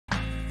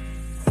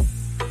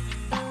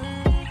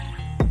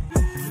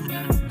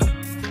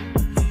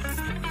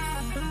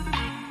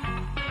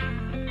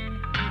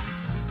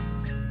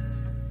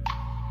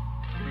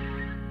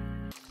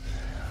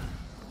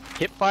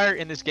hipfire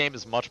in this game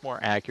is much more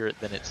accurate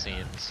than it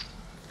seems.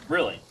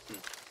 Really?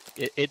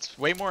 It's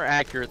way more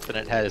accurate than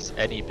it has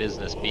any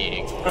business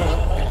being.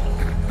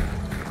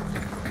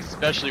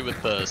 Especially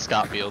with the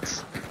Scott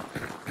fields.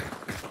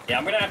 Yeah,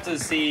 I'm gonna have to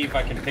see if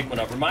I can pick one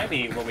up. Remind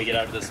me when we get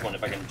out of this one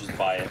if I can just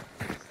buy it.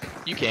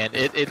 You can.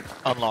 It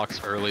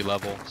unlocks early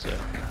level, so.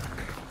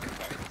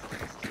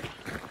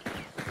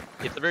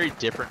 It's a very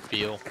different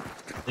feel.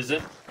 Is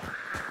it?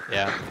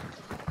 Yeah.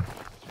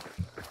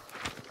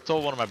 I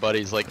told one of my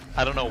buddies, like,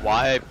 I don't know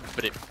why,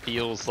 but it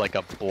feels like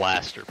a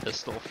blaster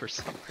pistol for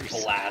some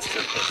reason. Blaster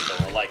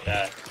pistol, I like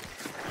that.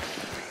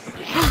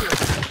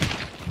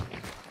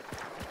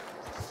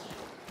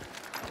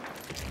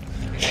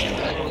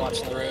 I'm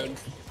watching the road.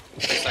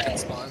 Second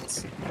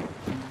spawns.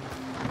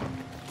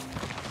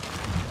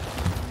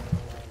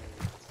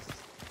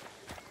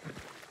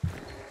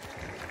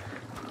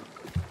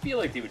 I feel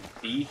like they would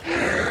be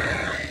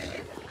here.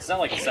 It's not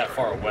like it's that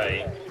far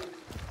away.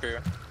 True.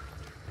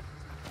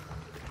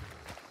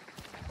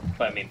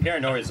 But I mean,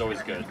 paranoia is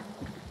always good.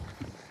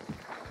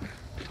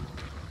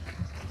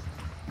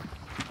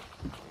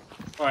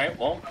 Alright,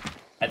 well,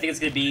 I think it's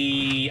gonna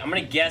be... I'm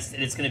gonna guess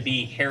that it's gonna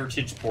be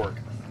heritage pork.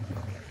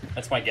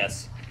 That's my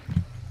guess.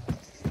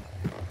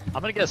 I'm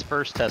gonna guess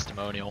first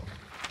testimonial.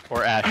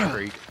 Or Ash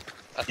Creek.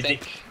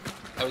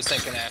 I was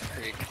thinking Ash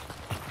Creek.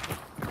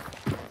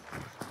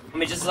 I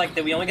mean, just like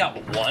that we only got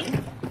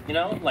one, you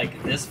know,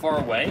 like this far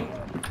away.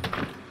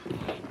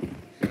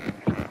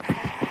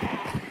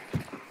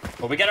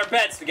 Well, we got our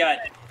bets. We got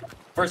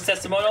first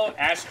testimonial,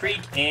 Ash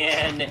Creek,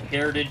 and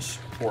heritage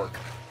pork.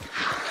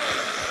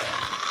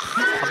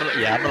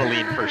 I'm gonna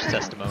lean first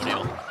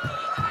testimonial.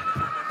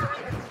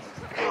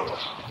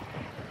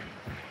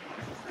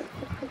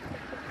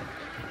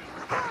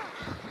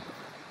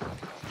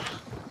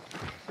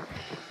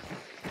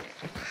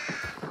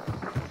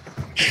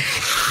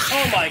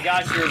 Oh my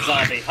gosh, you're a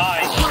zombie. Hi.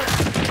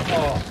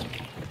 Oh.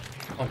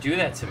 Don't do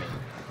that to me.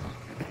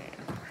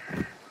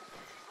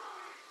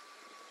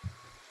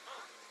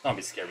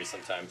 Zombies scare me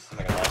sometimes. I'm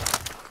not gonna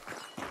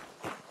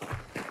lie.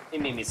 They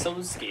made me so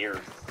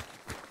scared.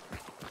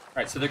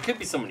 Alright, so there could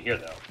be someone here,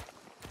 though.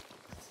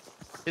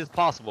 It's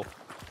possible.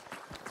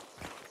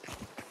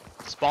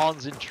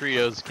 Spawns in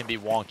trios can be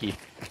wonky.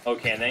 Oh,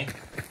 can they?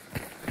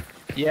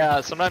 Yeah,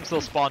 sometimes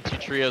they'll spawn two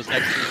trios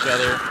next to each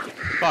other.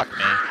 Fuck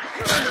me.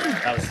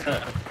 That was...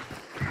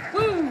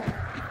 Woo!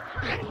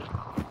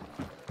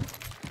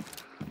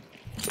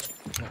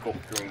 I'll go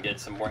through and get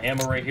some more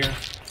ammo right here.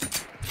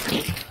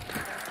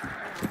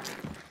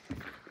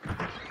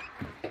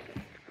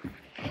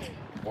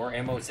 More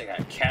ammo? Is there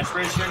a cash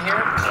register in here?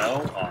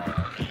 No?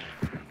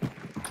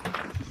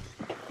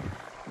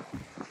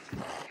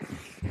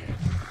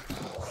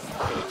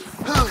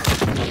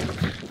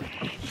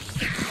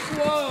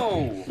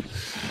 Whoa!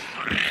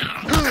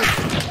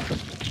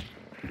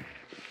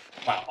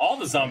 Wow, all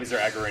the zombies are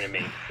aggroing me.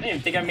 I didn't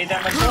even think I made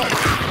that much noise.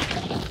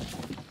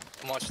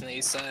 I'm watching the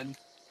east side.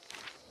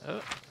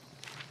 Oh.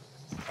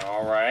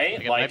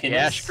 Alright, Like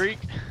Ash Creek?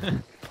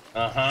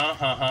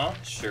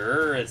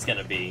 Sure, it's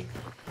gonna be.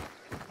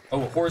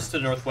 Oh, a horse to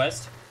the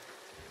northwest.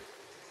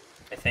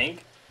 I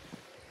think.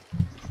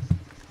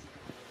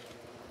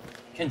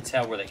 Can't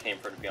tell where they came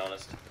from, to be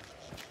honest.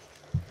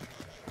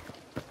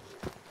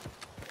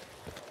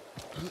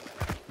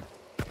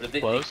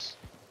 Close.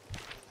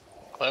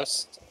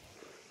 Close.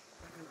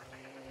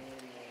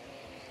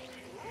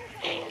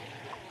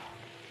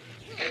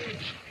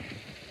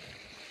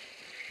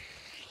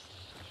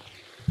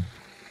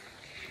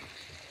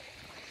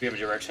 Do you have a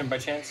direction by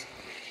chance?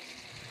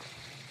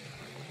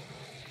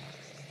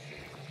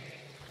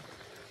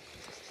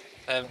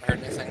 I haven't heard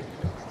anything.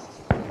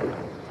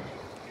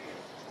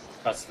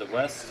 Across to the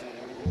west.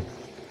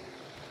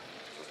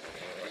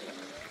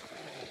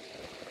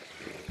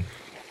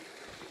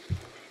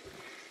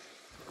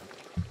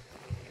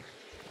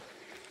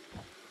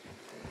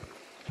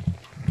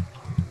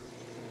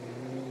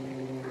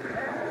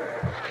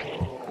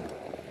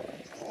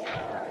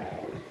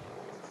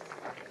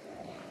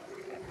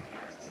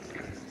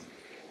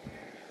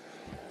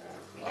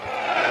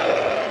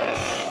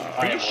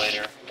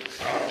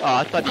 Oh,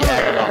 I thought you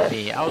acted on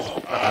me. I was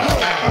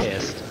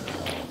pissed.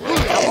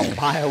 I'm a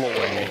mile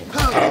away.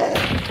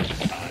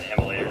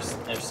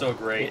 Emulators. They're so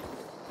great.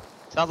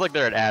 Sounds like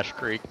they're at Ash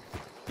Creek.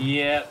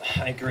 Yeah,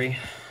 I agree.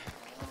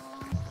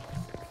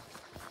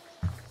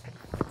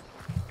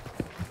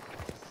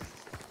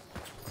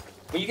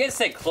 When you guys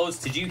said close,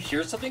 did you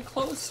hear something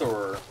close,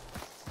 or...?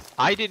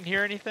 I didn't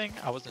hear anything.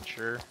 I wasn't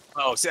sure.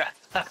 Oh, yeah.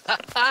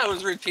 I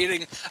was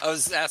repeating. I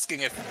was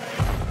asking if...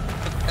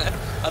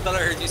 I thought I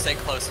heard you say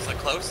close. I was like,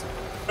 close?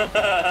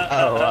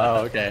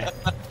 Oh, okay.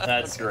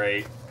 That's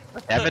great.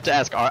 I meant to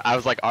ask, I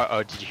was like,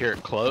 oh, did you hear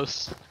it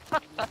close?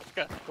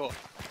 Okay, cool.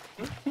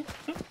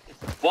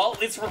 Well, at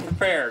least we're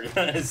prepared.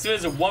 As soon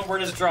as one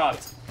word is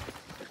dropped.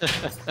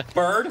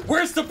 Bird?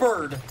 Where's the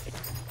bird?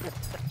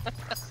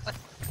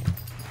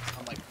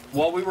 I'm like,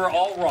 Well, we were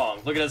all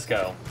wrong. Look at us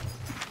go.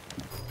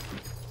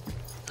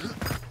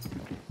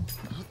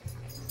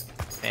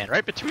 Man,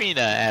 right between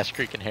Ash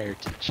Creek and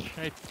Heritage.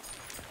 Right?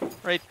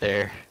 Right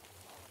there.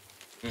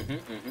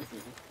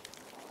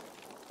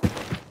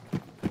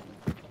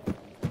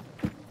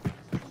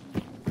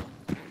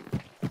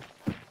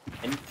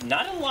 And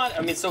not a lot.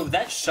 I mean, so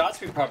that shots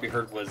we probably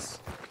heard was.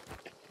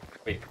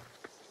 Wait.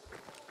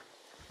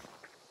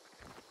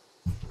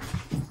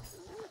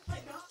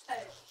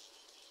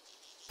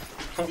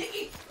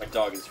 My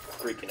dog is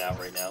freaking out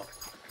right now.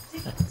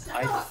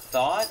 I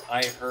thought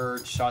I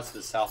heard shots to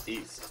the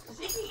southeast.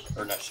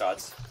 Or not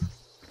shots.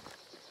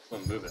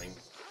 I'm moving.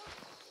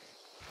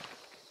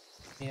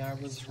 Yeah, I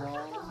was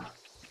wrong.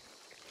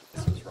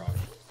 This was wrong.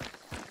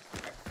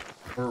 Okay.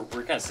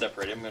 We're kind of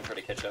separated. I'm gonna try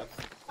to catch up.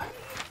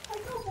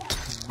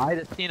 Might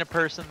have seen a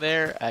person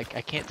there. I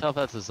can't tell if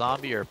that's a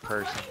zombie or a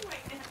person.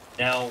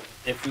 Now,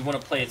 if we want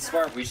to play it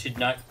smart, we should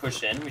not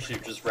push in. We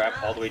should just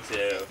wrap all the way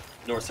to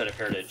north side of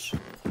Heritage.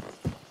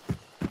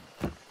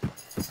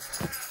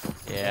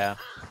 Yeah.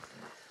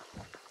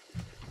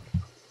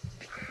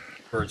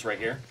 Birds right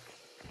here.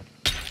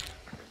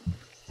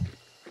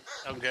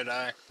 Oh, good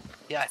eye.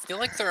 Yeah, I feel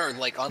like they're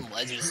like on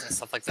ledges and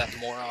stuff like that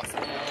more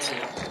often too.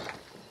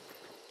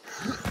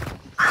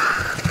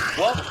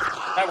 Well,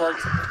 that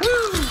worked.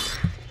 Woo!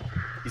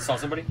 You saw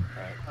somebody?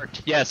 All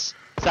right. Yes,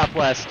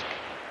 southwest.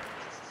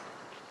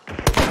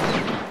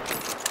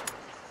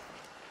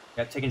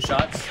 Yeah, taking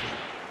shots.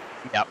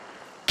 Yep.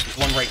 There's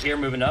one right here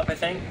moving up, I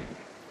think.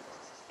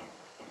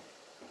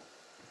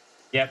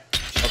 Yep,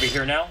 over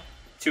here now.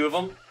 Two of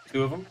them.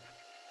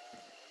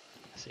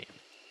 I see.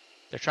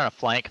 They're trying to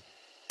flank.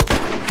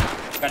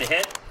 Got a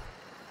hit.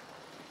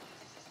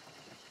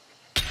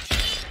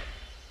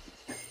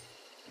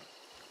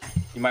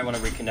 You might want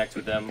to reconnect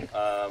with them.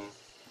 Oh,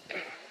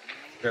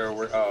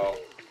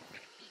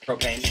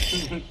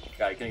 propane.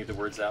 God, I couldn't get the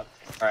words out.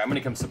 All right, I'm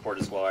gonna come support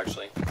as well,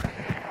 actually.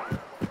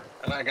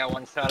 And I got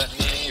one shot at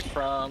me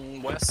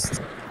from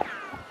west.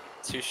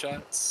 2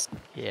 shots.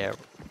 Yeah,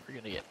 we're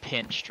gonna get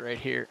pinched right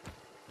here.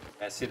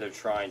 I see they're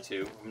trying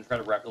to. I'm gonna try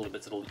to wrap a little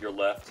bit to your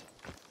left.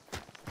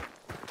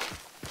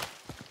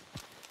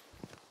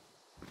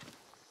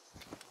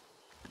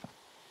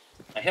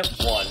 I have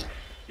one. You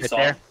Right saw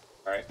there. him?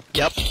 All right.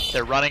 Yep,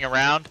 they're running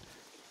around.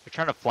 They're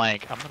trying to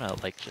flank. I'm gonna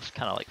like just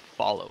kind of like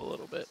follow a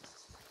little bit.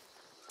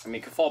 I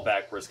mean, could fall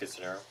back. Worst case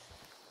scenario.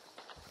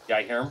 Yeah,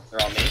 I hear them.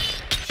 They're on me.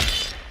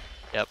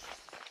 Yep.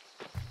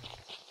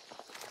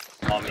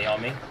 On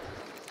me.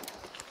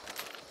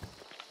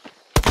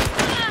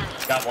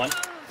 Got one.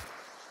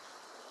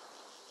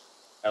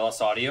 I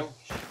lost audio.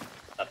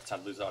 Not the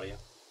time to lose audio.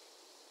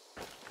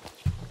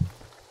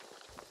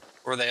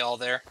 Were they all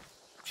there?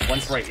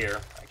 One's right here.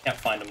 I can't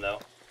find him though.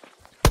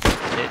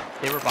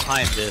 They were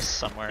behind this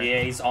somewhere.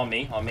 Yeah, he's on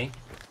me.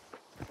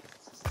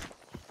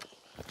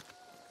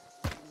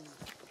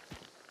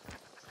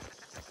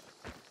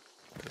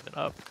 Moving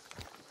up.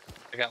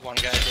 I got one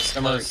guy just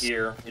Somewhere close.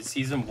 here.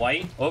 He's in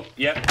white. Oh,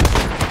 yep.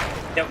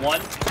 Got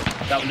one.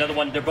 Got another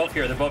one. They're both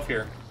here.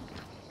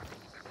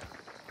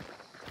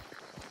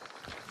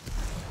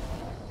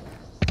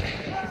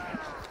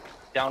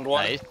 Downed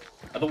one. Nice.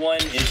 Other one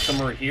is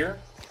somewhere here.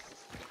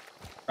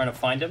 Trying to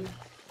find him.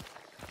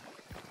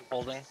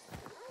 Holding.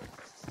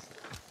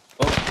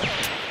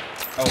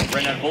 Oh,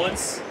 ran out of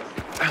bullets.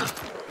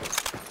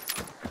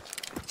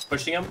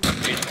 Pushing him.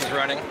 He's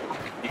running.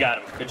 You got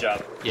him. Good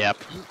job. Yep.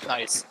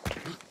 Nice.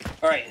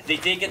 All right, they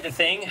did get the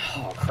thing.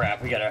 Oh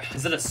crap, we gotta.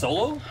 Is it a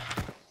solo?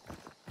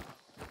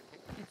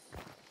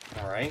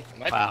 All right.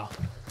 Wow.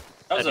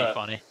 That was That'd be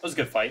funny. That was a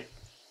good fight.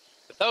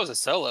 If that was a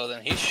solo,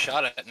 then he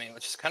shot at me,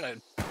 which is kind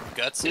of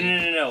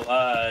gutsy.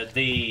 No.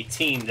 The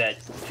team that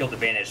killed the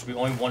Vanish.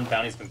 Only one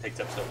bounty's been picked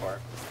up so far.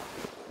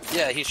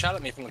 Yeah, he shot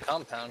at me from the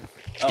compound.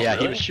 Oh, Yeah,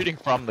 really? he was shooting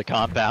from the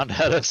compound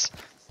at us.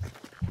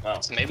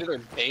 Oh. So maybe they're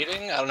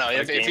baiting? I don't know.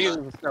 If he was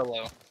a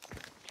solo.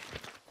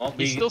 Well,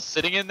 He's still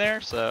sitting in there,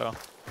 so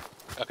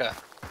Okay.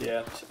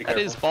 Yeah, should be that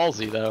careful. is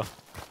ballsy though.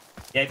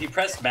 Yeah, if you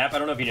press map, I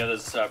don't know if you know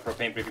this,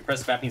 Propane, but if you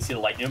press map and you see the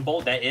lightning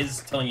bolt, that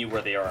is telling you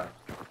where they are.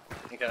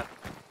 Okay.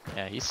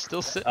 Yeah, he's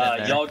still sitting in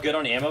there. Y'all good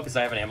on ammo? Because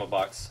I have an ammo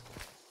box.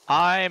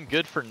 I'm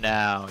good for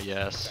now,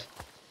 yes.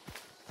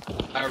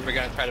 Are we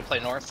gonna try to play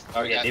north?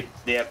 Oh yeah,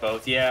 they have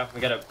both. Yeah,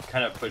 we gotta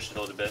kind of push it a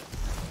little bit.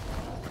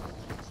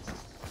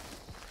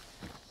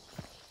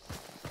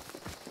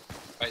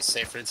 Probably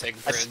safer to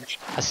take bridge.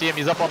 I see him,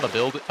 he's up on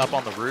the up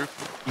on the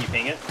roof. Can you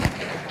ping it?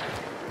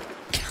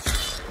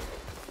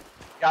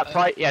 Got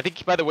probably, yeah, I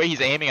think by the way he's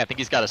aiming, I think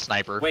he's got a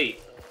sniper.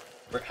 Wait,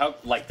 how,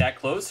 like that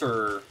close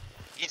or?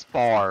 He's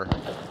far.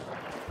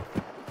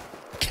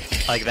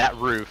 Like that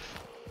roof.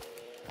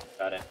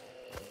 Got it.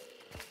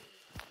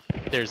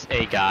 There's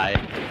a guy.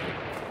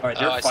 All right,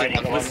 they're I see fighting.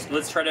 another one.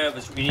 Let's try to.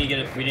 We need to get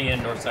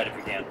it north side if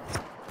we can.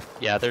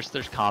 Yeah, there's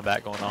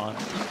combat going on.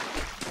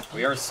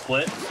 We are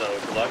split, so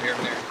good luck. Here.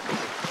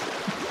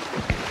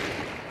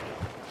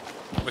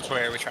 Which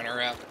way are we trying to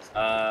wrap?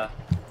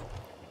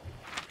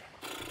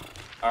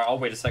 All right, I'll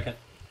wait a second.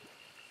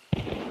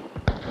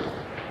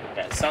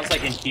 Yeah, it sounds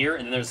like in here,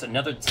 and then there's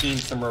another team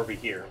somewhere over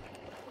here.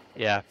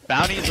 Yeah,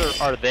 bounties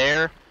are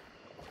there.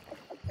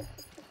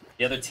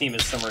 The other team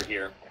is somewhere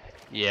here.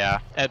 Yeah,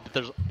 and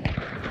there's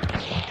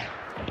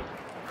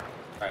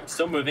Alright, I'm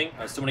still moving.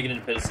 I still want to get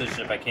into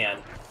position if I can.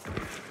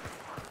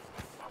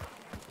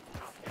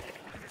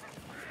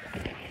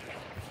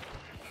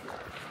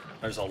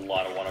 There's a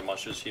lot of water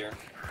mushrooms here.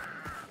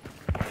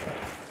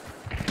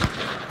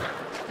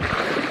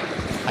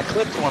 I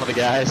clipped one of the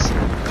guys.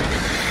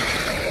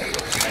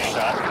 Nice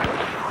shot.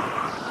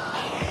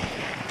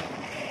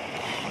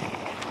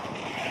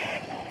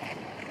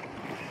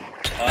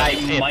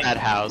 Nice in that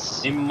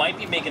house. They might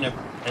be making a...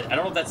 I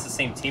don't know if that's the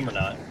same team or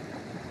not.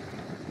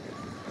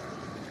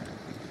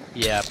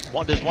 Yeah,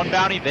 there's one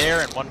bounty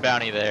there and one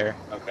bounty there.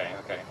 Okay,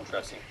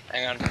 interesting.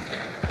 Hang on.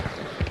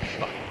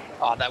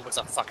 Oh, that was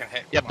a fucking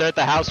hit. Yep, they're at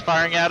the house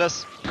firing at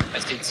us. I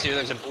see two.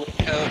 There's a blue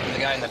coat and the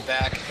guy in the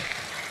back.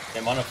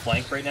 I'm on a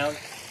flank right now.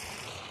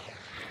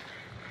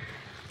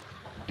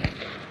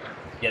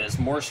 Yeah, there's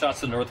more shots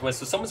to the northwest.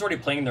 So someone's already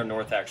playing their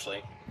north,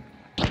 actually.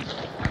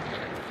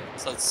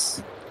 So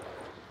let's...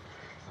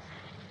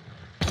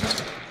 I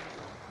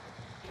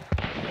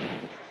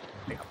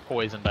got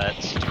poisoned by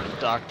that stupid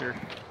doctor.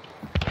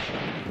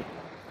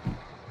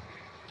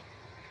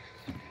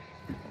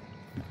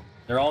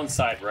 They're all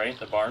inside, right?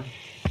 The barn?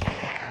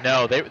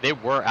 No, they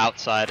were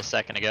outside a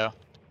second ago.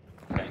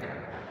 Okay.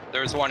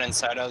 There was one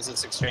inside. I was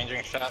just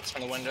exchanging shots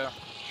from the window.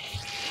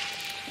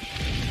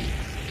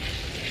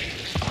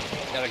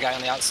 Got a guy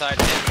on the outside.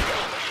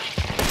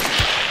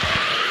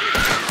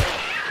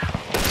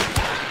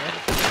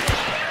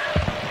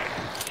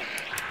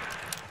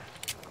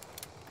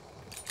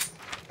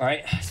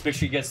 Alright, so make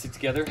sure you guys stick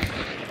together.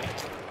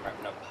 Alright, I'm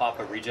gonna pop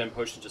a regen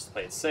potion just to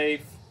play it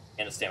safe,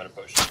 and a stamina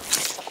potion.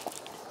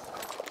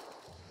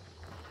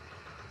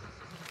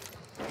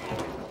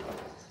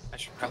 I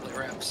should probably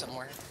wrap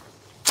somewhere.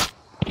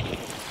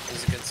 This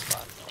is a good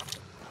spot.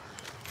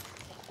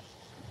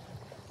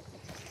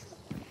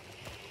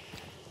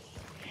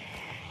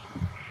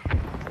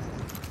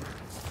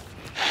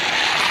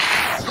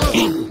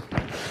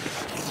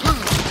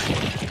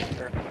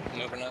 They're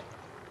moving up.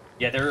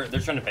 Yeah, they're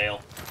trying to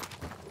bail.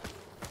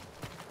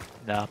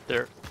 No,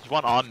 there's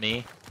one on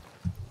me.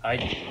 Oh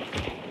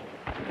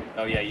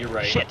yeah, you're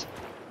right. Shit!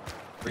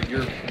 I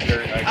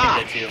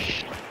can't get you.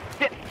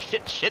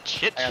 Shit!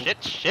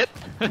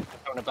 Coming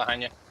up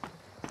behind you.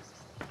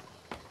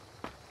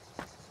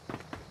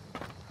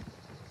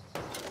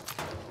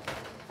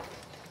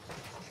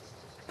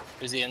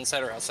 Is he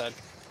inside or outside?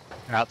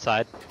 They're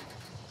outside.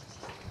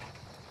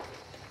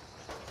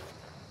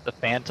 The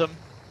Phantom.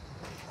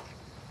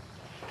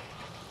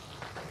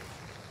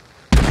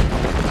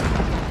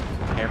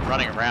 They're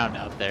running around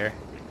out there.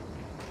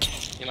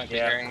 You might be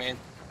Yeah. hearing me.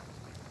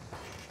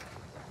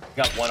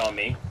 Got one on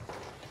me.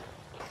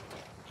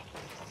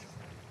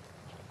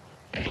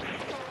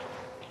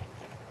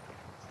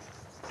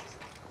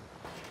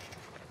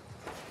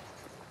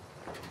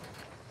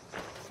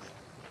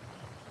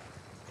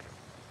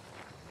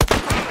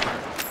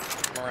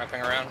 I'm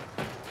wrapping around.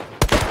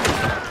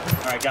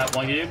 Alright, got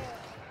one, dude.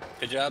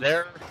 Good job.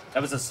 There.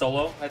 That was a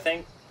solo, I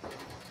think.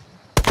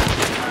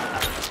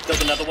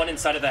 Killed another one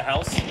inside of the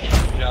house.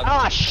 Good job.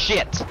 Ah,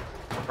 shit!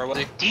 Where was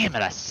he? Damn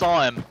it! I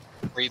saw him.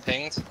 Were you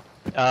pinged?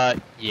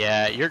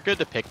 Yeah, you're good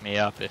to pick me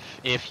up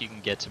if you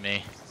can get to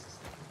me.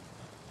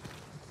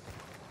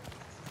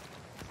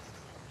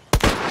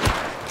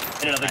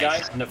 And another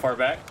Nice. guy in the far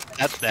back.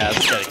 That's bad.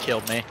 This guy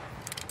killed me.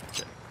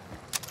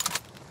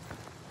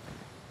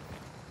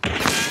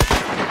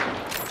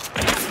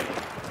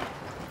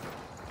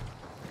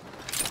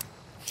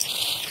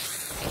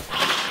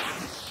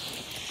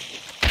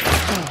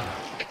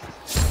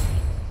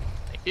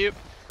 Thank you.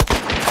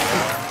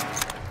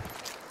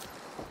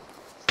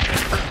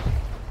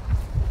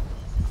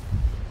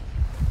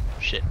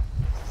 Shit.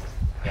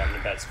 Yeah, I'm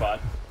in a bad spot.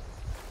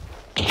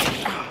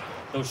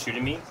 They're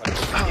shooting me like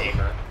a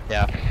gamer.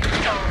 Yeah.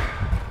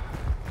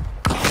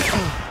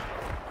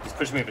 He's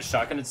pushing me with a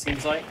shotgun, it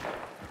seems like.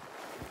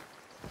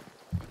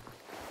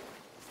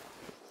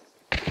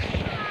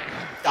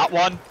 Got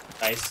one.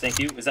 Nice, thank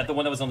you. Is that the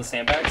one that was on the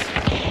sandbags?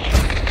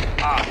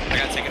 Ah, I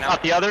got taken out.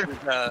 Not the other.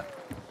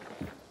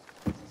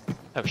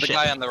 Oh The shit.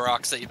 guy on the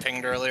rocks that you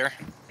pinged earlier.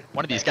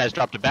 One of these guys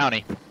dropped a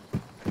bounty.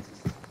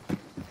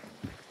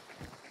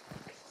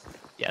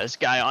 Yeah, this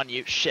guy on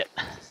you. Shit.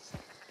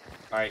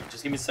 Alright,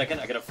 just give me a second.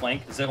 I got a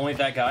flank. Is it only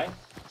that guy?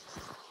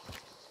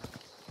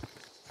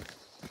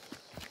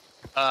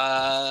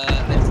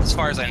 As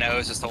far as I know,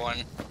 it's just the one.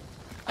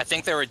 I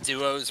think there were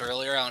duos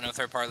earlier. I don't know if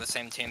they're part of the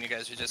same team you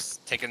guys are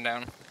just taking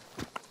down.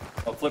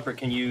 Oh, Flipper,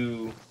 can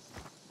you...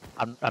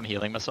 I'm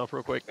healing myself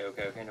real quick.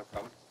 Okay, no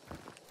problem.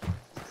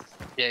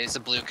 Yeah, he's a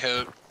blue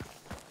coat.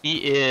 He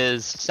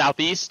is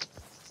southeast.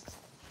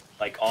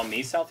 Like, on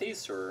me,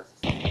 southeast, or...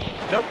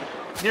 Nope.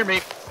 Near me.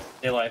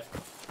 Stay alive.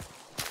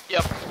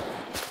 Yep.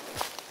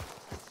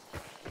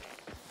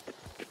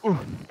 Ooh.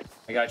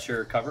 I got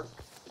your cover.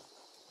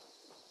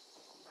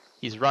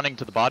 He's running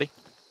to the body.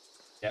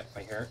 Yep,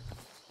 I hear it.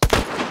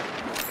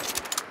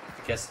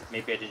 I guess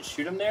maybe I didn't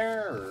shoot him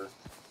there, or...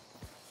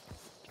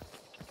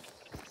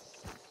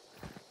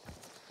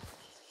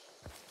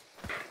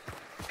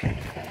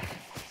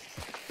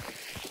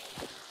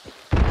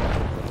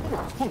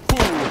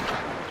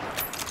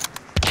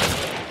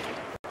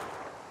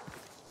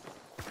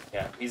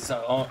 Yeah, he's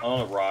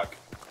on a rock.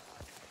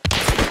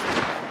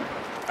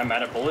 I'm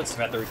out of bullets.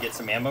 I'm about to get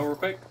some ammo real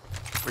quick.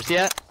 Where's he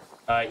at?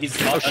 He's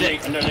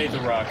shit. underneath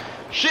the rock.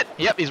 Shit!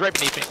 Yep, he's right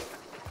beneath me.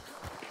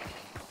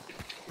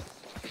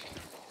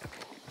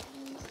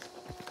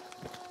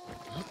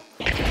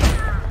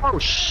 Oh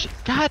shit!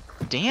 God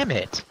damn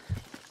it!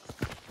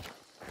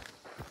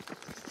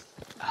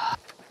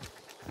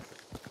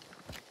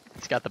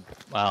 He's got the...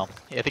 well,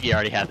 I think he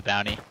already had the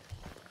bounty.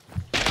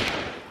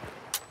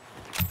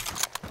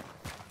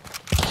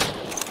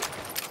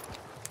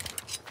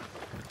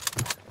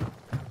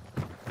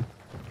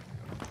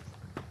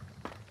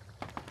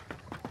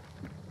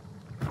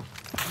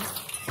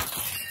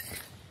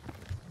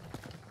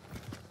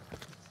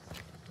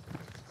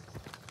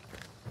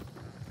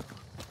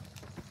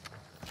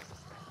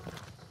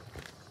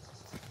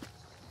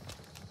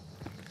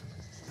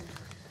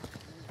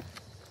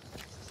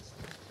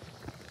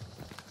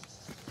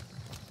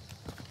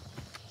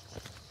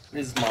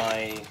 Is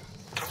my...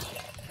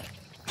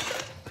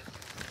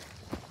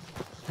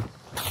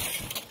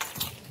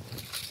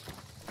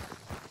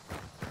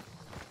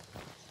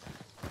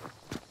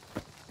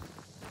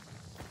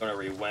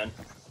 whenever he went.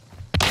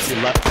 He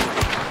left.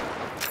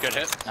 Good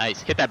hit.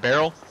 Nice. Hit that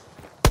barrel.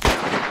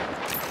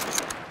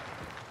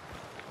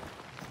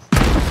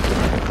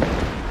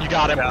 You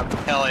got him.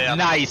 Hell yeah.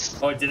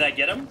 Nice. Oh, did I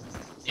get him?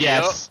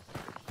 Yes.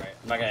 Alright,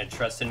 I'm not gonna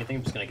trust anything.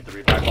 I'm just gonna get the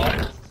revive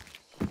off.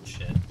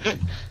 Shit.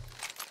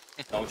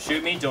 Don't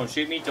shoot me, don't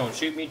shoot me, don't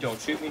shoot me, don't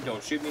shoot me,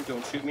 don't shoot me,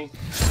 don't shoot me.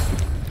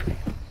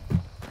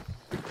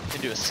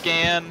 Can do a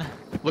scan.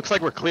 Looks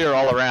like we're clear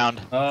all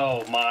around.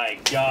 Oh my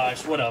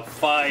gosh, what a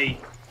fight.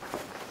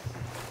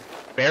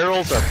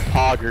 Barrels are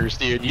poggers,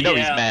 dude. You know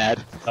he's Yeah.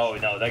 mad. Oh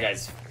no, that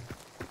guy's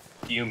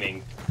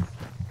fuming.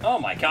 Oh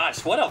my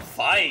gosh, what a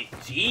fight.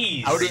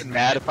 Jeez. I would be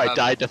mad if I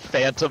died to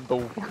Phantom, the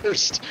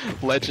worst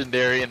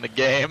legendary in the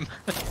game.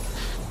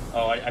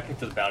 Oh, I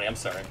picked up the bounty, I'm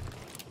sorry.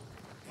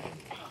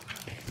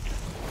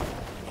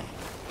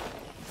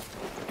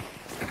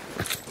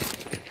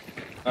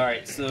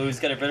 Alright, so he's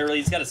got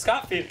a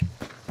Scott fit.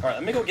 Alright,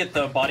 let me go get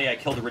the body I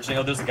killed originally.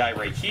 Oh, there's a guy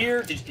right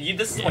here. This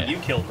is the one you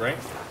killed, right?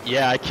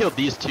 Yeah, I killed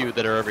these two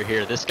that are over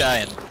here. This guy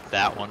and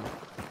that one.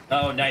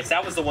 Oh, nice.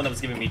 That was the one that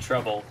was giving me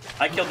trouble.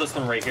 I killed this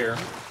one right here.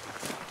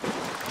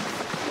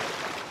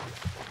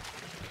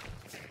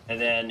 And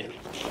then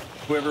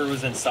whoever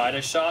was inside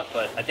I shot,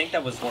 but I think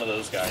that was one of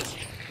those guys.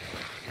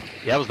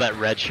 Yeah, that was that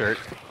red shirt.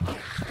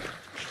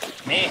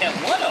 Man,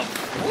 what a...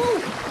 Woo!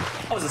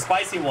 That was a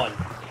spicy one.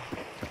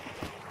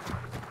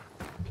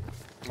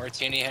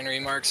 Martini Henry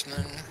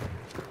Marksman.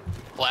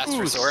 Last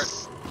Ooh, resort.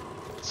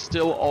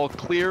 Still all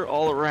clear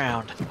all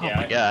around. Oh Yeah.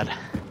 my god.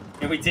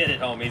 And we did it,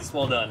 homies.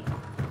 Well done.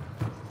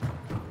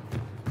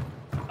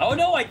 Oh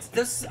no,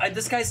 this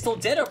guy's still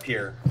dead up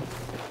here.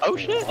 Oh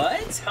shit.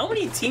 What? How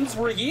many teams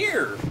were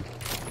here?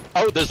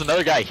 Oh, there's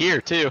another guy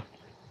here too.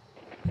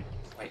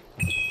 Wait,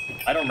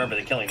 I don't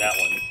remember killing that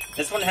one.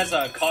 This one has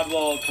a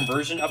Codwell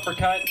conversion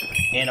uppercut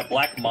and a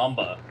Black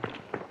Mamba.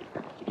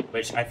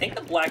 Which, I think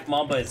the Black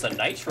Mamba is a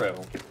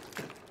Nitro.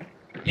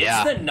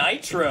 Yeah. It's the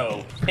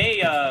Nitro!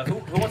 Hey,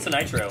 who wants a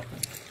Nitro?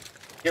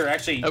 Here,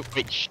 actually... Oh,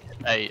 wait, shit.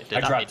 I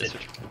dropped it.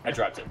 I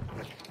dropped it.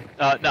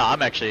 No,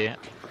 I'm actually...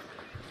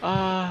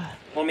 Well,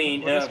 I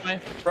mean,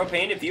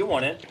 propane if you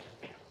want it.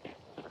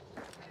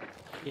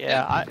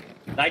 Yeah,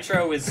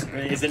 Nitro is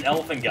an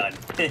elephant gun.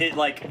 It,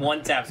 like,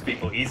 one-taps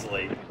people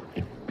easily.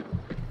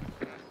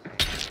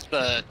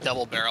 The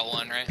double barrel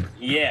one, right?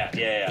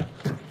 Yeah.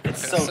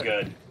 It's so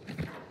good.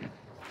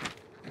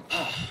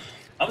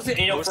 I was,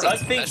 you know, for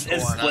us being as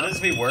split as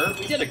we were,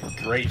 we did a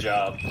great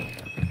job.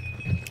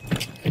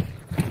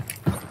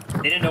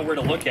 They didn't know where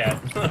to look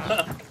at.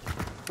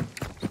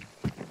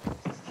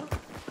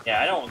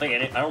 Yeah, I don't think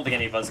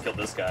any of us killed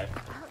this guy.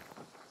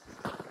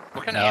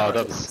 What kind No, of ammo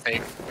that does was- it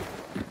take?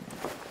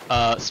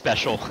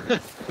 special.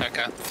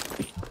 Okay.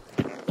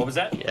 What was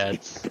that? Yeah,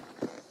 it's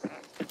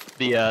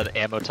the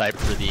ammo type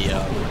for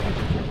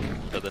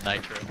the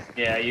nitro.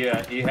 Yeah,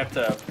 you have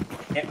to.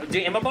 Do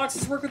ammo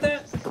boxes work with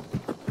that?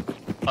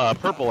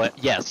 Purple,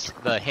 yes,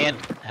 the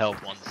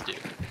handheld ones do.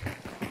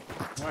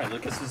 All right,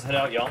 Lucas, let's head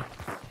out, y'all.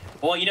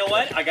 Well, you know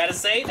what? I gotta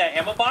say that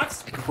ammo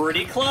box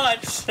pretty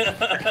clutch.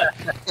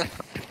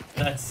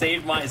 That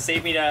saved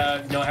me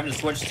having to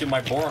switch to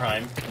my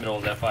Borheim in the middle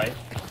of that fight.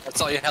 That's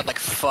all you had, like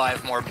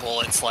 5 more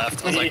bullets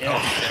left. I was like, Yeah. oh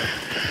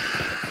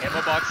shit.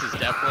 Ammo box is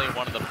definitely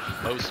one of the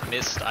most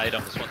missed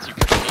items once you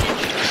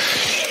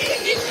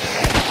prestige.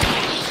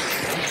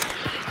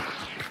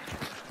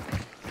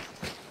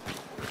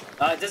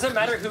 Does it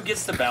matter who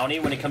gets the bounty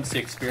when it comes to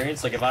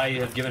experience? Like, if I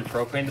have given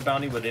Propane the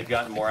bounty, would they've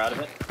gotten more out of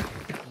it?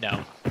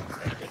 No.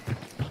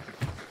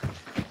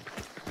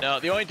 No,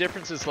 the only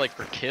difference is like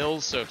for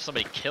kills, so if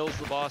somebody kills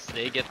the boss,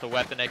 they get the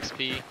weapon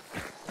XP.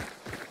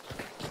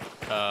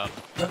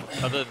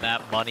 Other than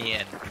that, money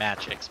and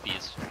match XP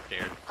is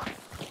shared.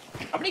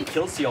 How many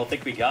kills do y'all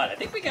think we got? I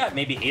think we got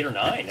maybe 8 or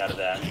 9 out of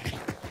that.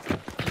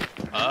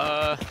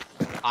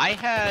 I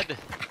had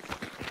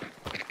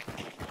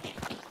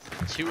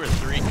 2 or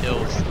 3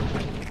 kills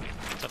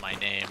to my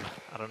name.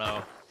 I don't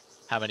know.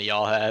 how many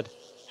y'all had.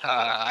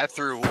 I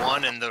threw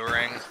one in the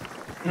ring.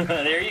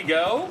 There you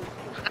go.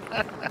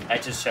 I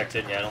just checked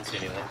it. Yeah, I don't see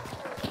anything.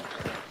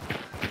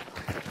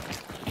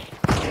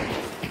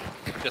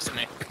 Just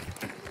me.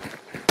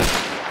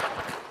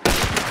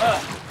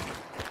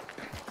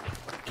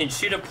 Can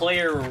shoot a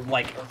player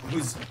like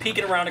who's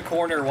peeking around a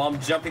corner while I'm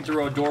jumping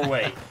through a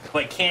doorway,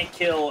 but can't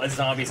kill a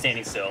zombie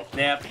standing still.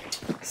 Yep,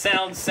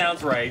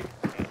 sounds right.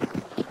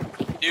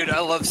 Dude,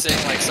 I love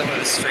seeing like some of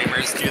the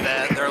streamers do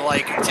that. They're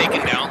like taking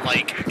down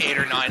like 8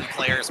 or 9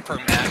 players per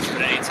match,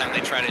 but anytime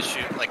they try to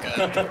shoot like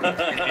a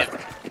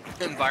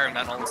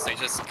environmentals, they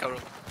just go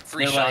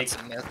 3 They're shots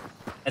like, and miss.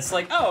 It's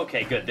like, oh,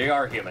 okay, good. They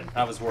are human.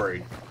 I was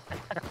worried.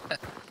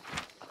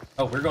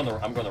 Oh, I'm going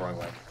the wrong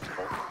way.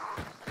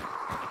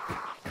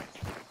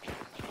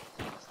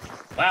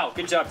 Wow,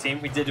 good job,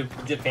 team. We did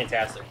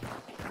fantastic.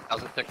 That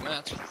was a thick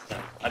match.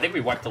 I think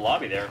we wiped the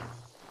lobby there.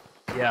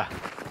 Yeah,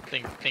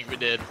 think we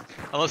did.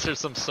 Unless there's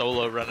some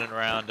solo running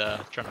around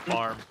trying to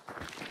farm.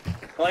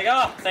 Like,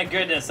 oh, thank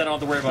goodness, I don't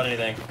have to worry about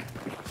anything.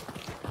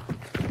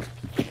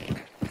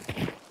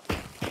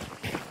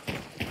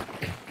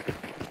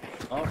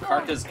 Oh,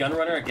 Karka's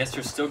Gunrunner, I guess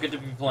you're still good to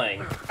be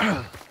playing.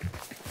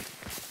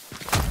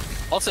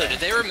 Also, did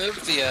they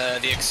remove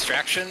the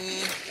extraction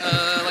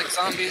like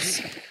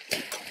zombies?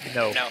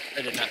 No. No,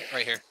 they did not.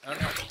 Right here. Oh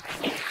no.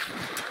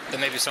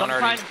 Then maybe someone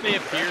Sometimes already. they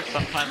appear,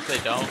 sometimes they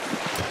don't.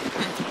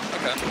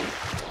 Okay.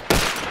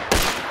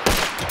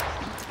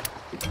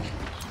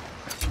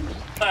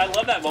 I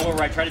love that moment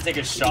where I tried to take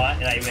a shot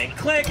and I went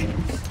click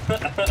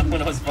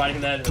when I was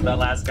fighting that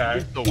last guy.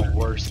 It's the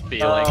worst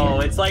feeling. Oh,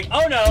 it's like,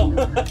 oh no!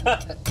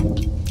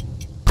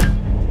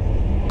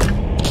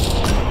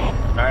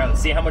 Alright,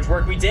 let's see how much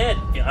work we did.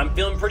 I'm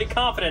feeling pretty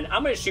confident.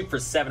 I'm gonna shoot for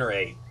 7 or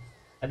 8.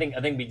 I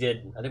think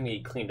we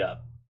cleaned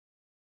up.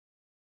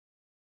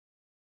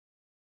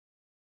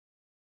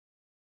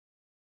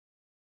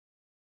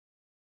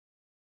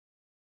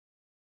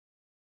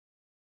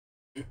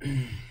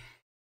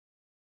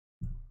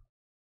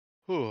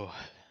 Whew.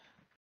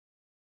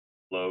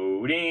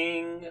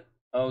 Loading.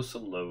 Oh,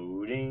 some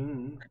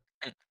loading.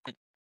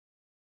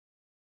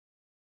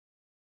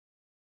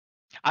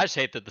 I just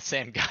hate that the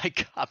same guy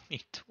got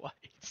me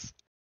twice.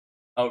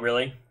 Oh,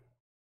 really?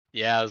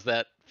 Yeah, it was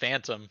that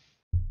Phantom.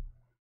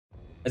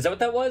 Is that what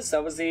that was?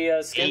 That was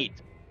the skin?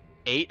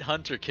 8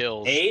 hunter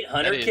kills. 8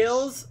 hunter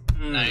kills?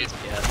 Mm. Nice.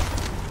 Yeah.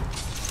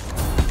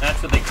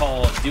 That's what they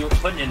call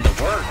putting in the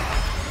work.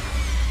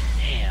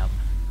 Damn.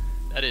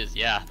 That is,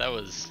 yeah, that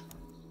was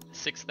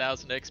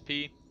 6,000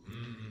 XP.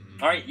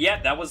 All right,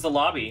 yeah, that was the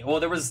lobby. Well,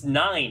 there was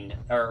 9,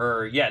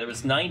 or yeah, there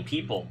was 9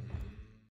 people.